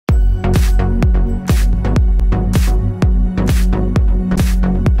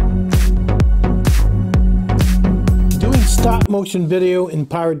motion video in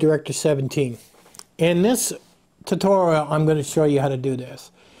PowerDirector 17. In this tutorial, I'm going to show you how to do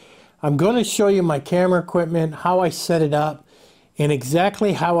this. I'm going to show you my camera equipment, how I set it up, and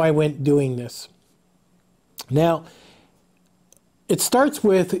exactly how I went doing this. Now, it starts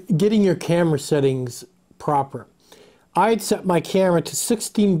with getting your camera settings proper. I'd set my camera to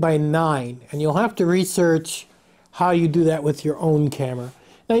 16:9, and you'll have to research how you do that with your own camera.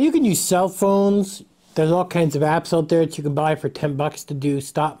 Now, you can use cell phones. There's all kinds of apps out there that you can buy for 10 bucks to do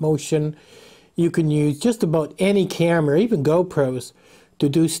stop motion. You can use just about any camera, even GoPros, to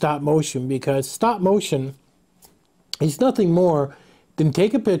do stop motion, because stop motion is nothing more than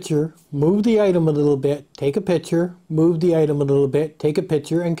take a picture, move the item a little bit, take a picture, move the item a little bit, take a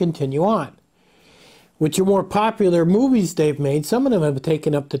picture, and continue on. With your more popular movies they've made, some of them have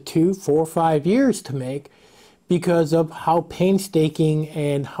taken up to 2, 4, 5 years to make because of how painstaking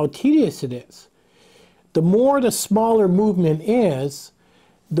and how tedious it is. The smaller movement is,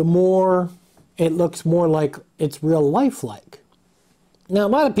 the more it looks more like it's real lifelike. Now,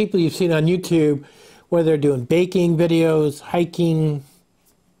 a lot of people you've seen on YouTube, whether they're doing baking videos, hiking,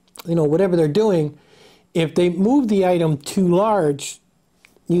 whatever they're doing, if they move the item too large,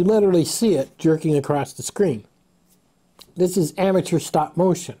 you literally see it jerking across the screen. This is amateur stop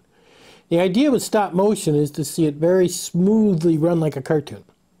motion. The idea with stop motion is to see it very smoothly run like a cartoon.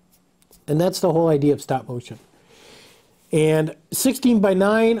 And that's the whole idea of stop motion. And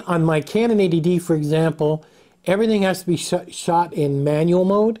 16:9 on my Canon 80D, for example, everything has to be shot in manual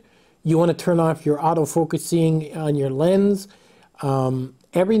mode. You want to turn off your autofocusing on your lens.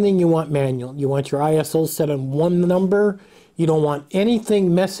 Everything you want manual. You want your ISO set on one number. You don't want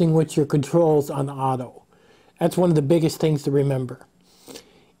anything messing with your controls on auto. That's one of the biggest things to remember.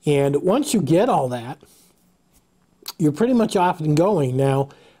 And once you get all that, you're pretty much off and going. Now,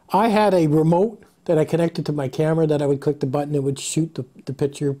 I had a remote that I connected to my camera that I would click the button, it would shoot the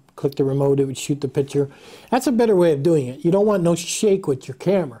picture, click the remote, it would shoot the picture. That's a better way of doing it. You don't want no shake with your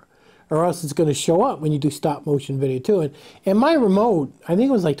camera, or else it's going to show up when you do stop motion video too. And my remote, I think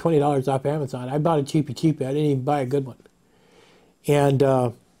it was like $20 off Amazon. I bought it cheapy. I didn't even buy a good one. And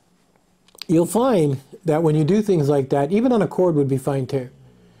you'll find that when you do things like that, even on a cord would be fine too.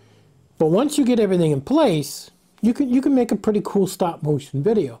 But once you get everything in place, you can make a pretty cool stop motion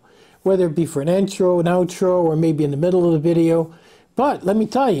video, whether it be for an intro, an outro, or maybe in the middle of the video. But let me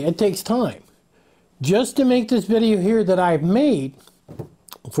tell you, it takes time. Just to make this video here that I've made,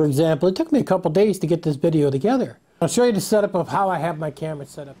 for example, it took me a couple days to get this video together. I'll show you the setup of how I have my camera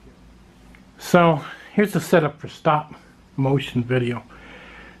set up here. So here's the setup for stop motion video.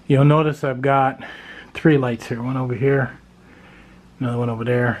 You'll notice I've got 3 lights here. One over here, another one over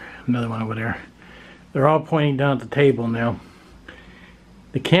there, another one over there. They're all pointing down at the table now.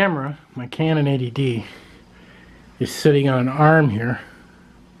 The camera, my Canon 80D, is sitting on an arm here,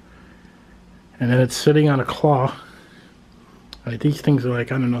 and then it's sitting on a claw. These things are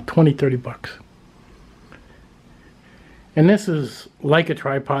like, I don't know, 20, 30 bucks. And this is like a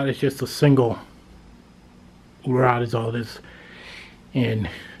tripod, it's just a single rod is all it is. And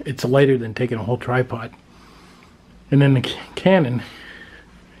it's lighter than taking a whole tripod. And then the Canon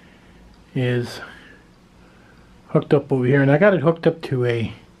is hooked up over here, and I got it hooked up to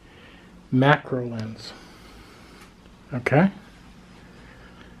a macro lens. Okay.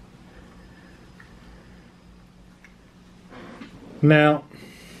 Now,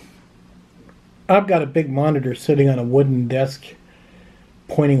 I've got a big monitor sitting on a wooden desk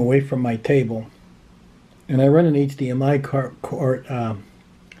pointing away from my table, and I run an HDMI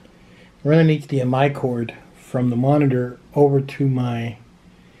cord from the monitor over to my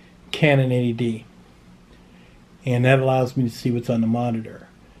Canon 80D, and that allows me to see what's on the monitor.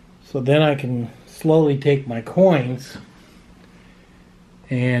 So then I can slowly take my coins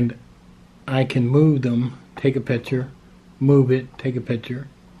and I can move them, take a picture, move it, take a picture,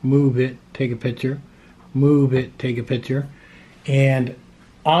 move it, take a picture, move it, take a picture. And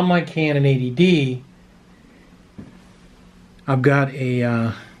on my Canon 80D, I've got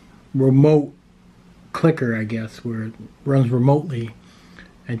a remote clicker, I guess, where it runs remotely.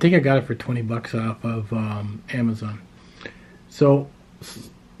 I think I got it for 20 bucks off of Amazon. So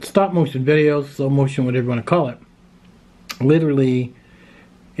stop motion videos, slow motion, whatever you want to call it, literally,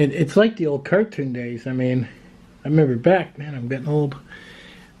 it's like the old cartoon days. I mean, I remember back, man, I'm getting old,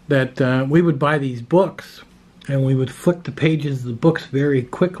 that we would buy these books and we would flick the pages of the books very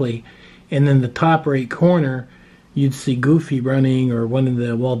quickly, and then the top right corner you'd see Goofy running, or one of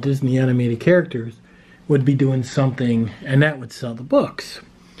the Walt Disney animated characters would be doing something, and that would sell the books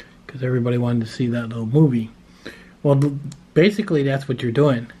because everybody wanted to see that little movie. Well, basically that's what you're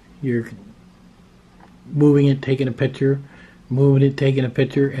doing. You're moving it, taking a picture, moving it, taking a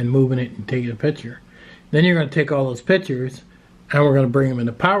picture, and moving it and taking a picture. Then you're going to take all those pictures and we're going to bring them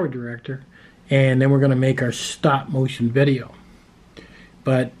into PowerDirector, and then we're going to make our stop motion video.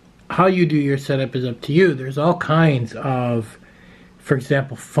 But how you do your setup is up to you. There's all kinds of, for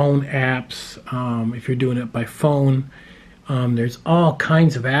example, phone apps. If you're doing it by phone, there's all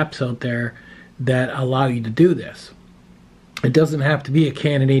kinds of apps out there that allow you to do this. It doesn't have to be a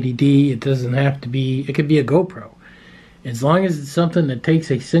Canon 80D. It doesn't have to be, it could be a GoPro. As long as it's something that takes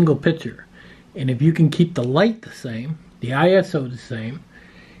a single picture. And if you can keep the light the same, the ISO the same,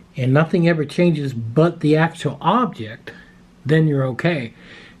 and nothing ever changes but the actual object, then you're okay.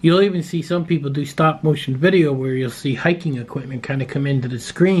 You'll even see some people do stop motion video where you'll see hiking equipment kind of come into the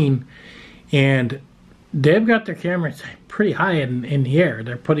screen, and they've got their cameras pretty high in the air.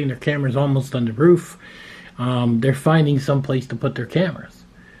 They're putting their cameras almost on the roof. They're finding some place to put their cameras.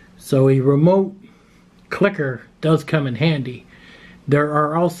 So a remote clicker does come in handy. There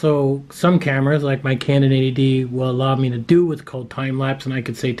are also some cameras, like my Canon 80D, will allow me to do what's called time lapse, and I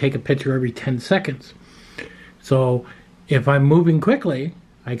could say take a picture every 10 seconds. So if I'm moving quickly,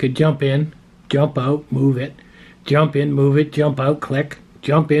 I could jump in, jump out, move it, jump in, move it, jump out, click,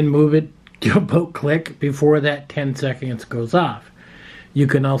 jump in, move it, jump out, click, before that 10 seconds goes off. You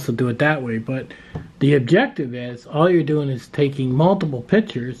can also do it that way, but the objective is all you're doing is taking multiple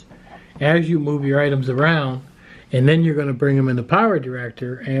pictures as you move your items around, and then you're going to bring them into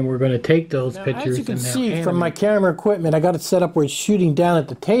PowerDirector, and we're going to take those pictures. As you can see from my camera equipment, I got it set up where it's shooting down at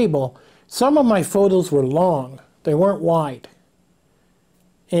the table. Some of my photos were long. They weren't wide.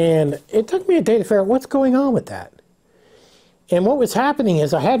 And it took me a day to figure out what's going on with that. And what was happening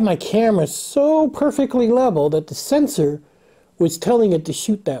is I had my camera so perfectly level that the sensor was telling it to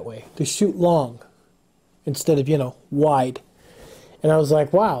shoot that way, to shoot long, instead of, you know, wide. And I was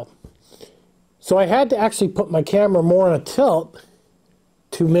like, wow. So I had to actually put my camera more on a tilt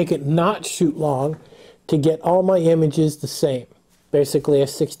to make it not shoot long, to get all my images the same, basically a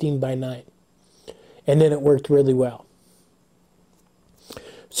 16:9. And then it worked really well.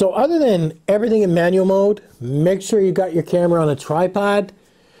 So other than everything in manual mode, make sure you got your camera on a tripod.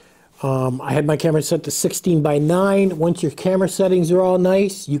 I had my camera set to 16:9. Once your camera settings are all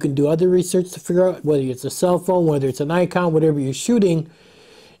nice, you can do other research to figure out whether it's a cell phone, whether it's an icon, whatever you're shooting.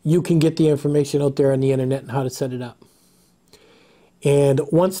 You can get the information out there on the internet and how to set it up. And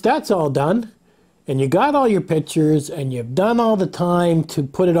once that's all done, and you got all your pictures, and you've done all the time to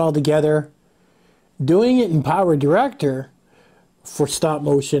put it all together, doing it in PowerDirector for stop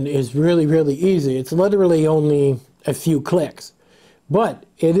motion is really, really easy. It's literally only a few clicks. But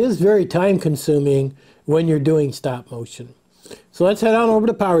it is very time consuming when you're doing stop motion. So let's head on over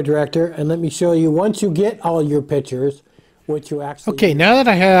to PowerDirector, and let me show you, once you get all your pictures, what you actually do. Now that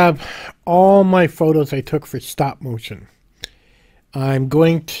I have all my photos I took for stop motion, I'm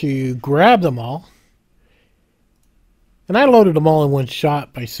going to grab them all. And I loaded them all in one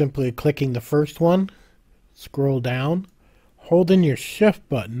shot by simply clicking the first one, scroll down, hold in your shift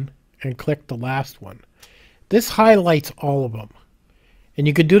button, and click the last one. This highlights all of them. And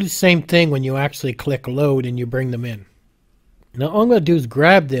you can do the same thing when you actually click load and you bring them in. Now all I'm going to do is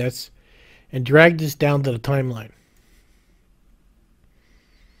grab this and drag this down to the timeline.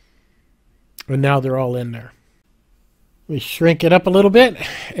 And now they're all in there. We shrink it up a little bit,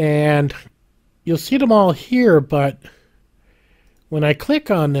 and you'll see them all here, but when I click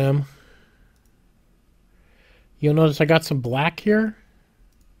on them, you'll notice I got some black here.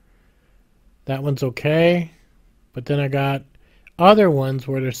 That one's okay. But then I got other ones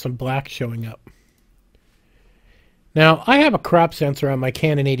where there's some black showing up. Now, I have a crop sensor on my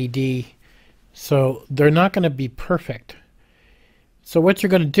Canon 80D, so they're not going to be perfect. So what you're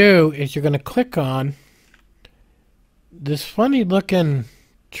going to do is you're going to click on this funny looking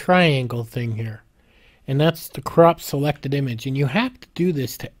triangle thing here. And that's the crop selected image. And you have to do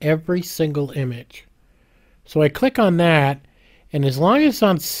this to every single image. So I click on that, and as long as it's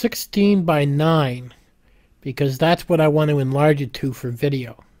on 16:9, because that's what I want to enlarge it to for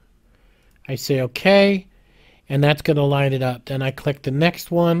video, I say OK, and that's going to line it up. Then I click the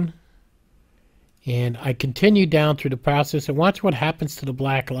next one, and I continue down through the process, and watch what happens to the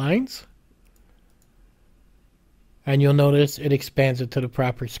black lines. And you'll notice it expands it to the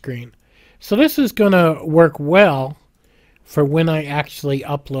proper screen. So this is going to work well for when I actually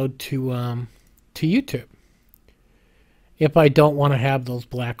upload to YouTube, if I don't want to have those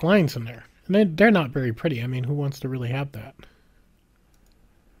black lines in there. And they're not very pretty. I mean, who wants to really have that?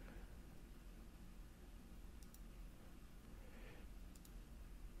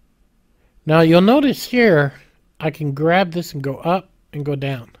 Now you'll notice here, I can grab this and go up and go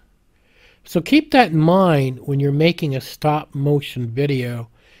down. So keep that in mind when you're making a stop motion video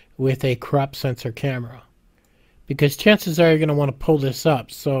with a crop sensor camera, because chances are you're going to want to pull this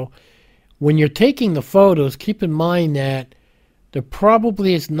up. So when you're taking the photos, keep in mind that there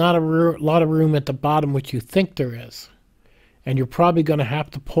probably is not a lot of room at the bottom, which you think there is. And you're probably going to have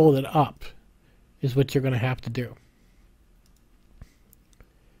to pull it up, is what you're going to have to do.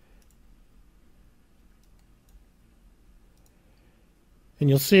 And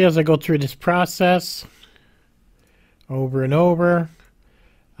you'll see as I go through this process over and over,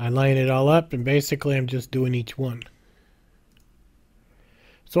 I line it all up, and basically I'm just doing each one.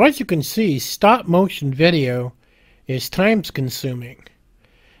 So as you can see, stop motion video is time consuming.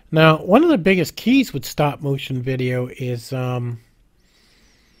 Now, one of the biggest keys with stop motion video is,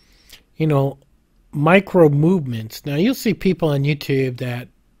 micro movements. Now, you'll see people on YouTube that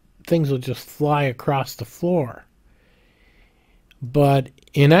things will just fly across the floor. But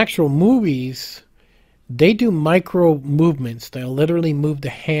in actual movies, they do micro movements. They'll literally move the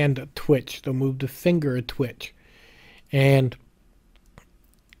hand a twitch. They'll move the finger a twitch. And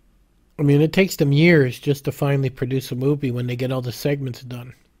I mean, it takes them years just to finally produce a movie when they get all the segments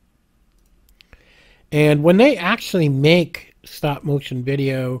done. And when they actually make stop motion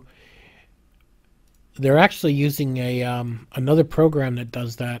video, they're actually using a another program that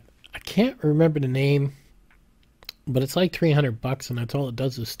does that. I can't remember the name, but it's like $300, and that's all it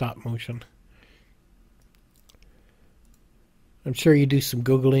does is stop motion. I'm sure you do some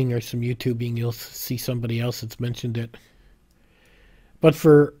Googling or some YouTubing, you'll see somebody else that's mentioned it. But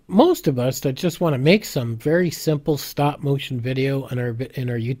for most of us that just want to make some very simple stop motion video in our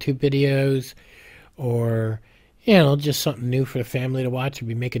YouTube videos, or just something new for the family to watch if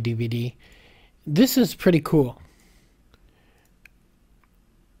we make a DVD, this is pretty cool.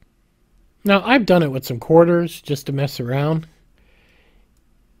 Now, I've done it with some quarters just to mess around,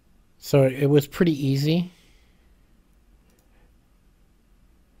 so it was pretty easy.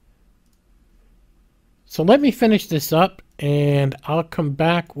 So let me finish this up, and I'll come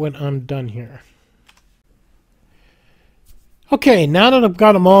back when I'm done here. Okay, now that I've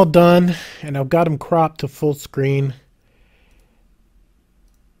got them all done, and I've got them cropped to full screen,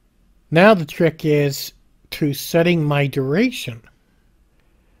 now the trick is to setting my duration.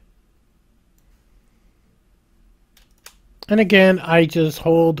 And again, I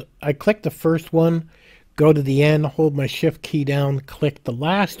click the first one, go to the end, hold my shift key down, click the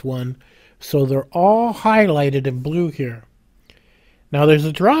last one, so they're all highlighted in blue here. Now there's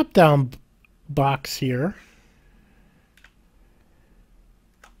a drop down box here.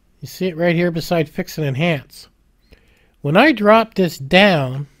 You see it right here beside Fix and Enhance. When I drop this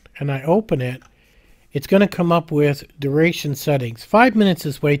down and I open it, it's going to come up with duration settings. 5 minutes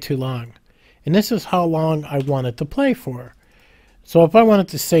is way too long. And this is how long I want it to play for. So if I wanted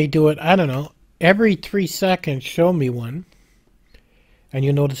to say do it, I don't know, every 3 seconds, show me one. And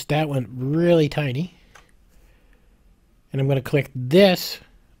you notice that went really tiny. And I'm going to click this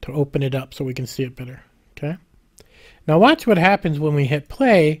to open it up so we can see it better. Okay. Now watch what happens when we hit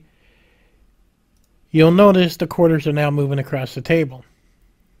play. You'll notice the quarters are now moving across the table.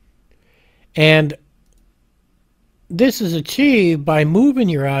 And this is achieved by moving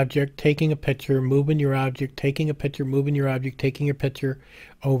your object, taking a picture, moving your object, taking a picture, moving your object, taking your picture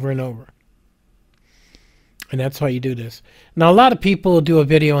over and over. And that's how you do this. Now, a lot of people do a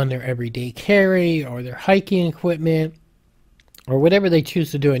video on their everyday carry or their hiking equipment or whatever they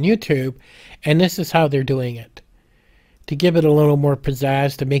choose to do on YouTube, and this is how they're doing it, to give it a little more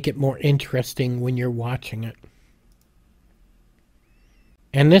pizzazz, to make it more interesting when you're watching it.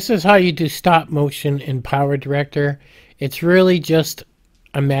 And this is how you do stop motion in PowerDirector. It's really just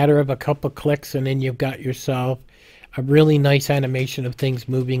a matter of a couple clicks, and then you've got yourself a really nice animation of things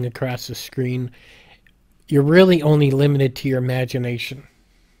moving across the screen. You're really only limited to your imagination.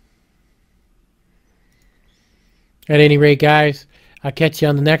 At any rate, guys, I'll catch you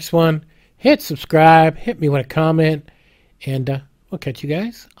on the next one. Hit subscribe, hit me with a comment, and we'll catch you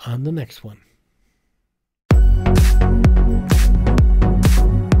guys on the next one.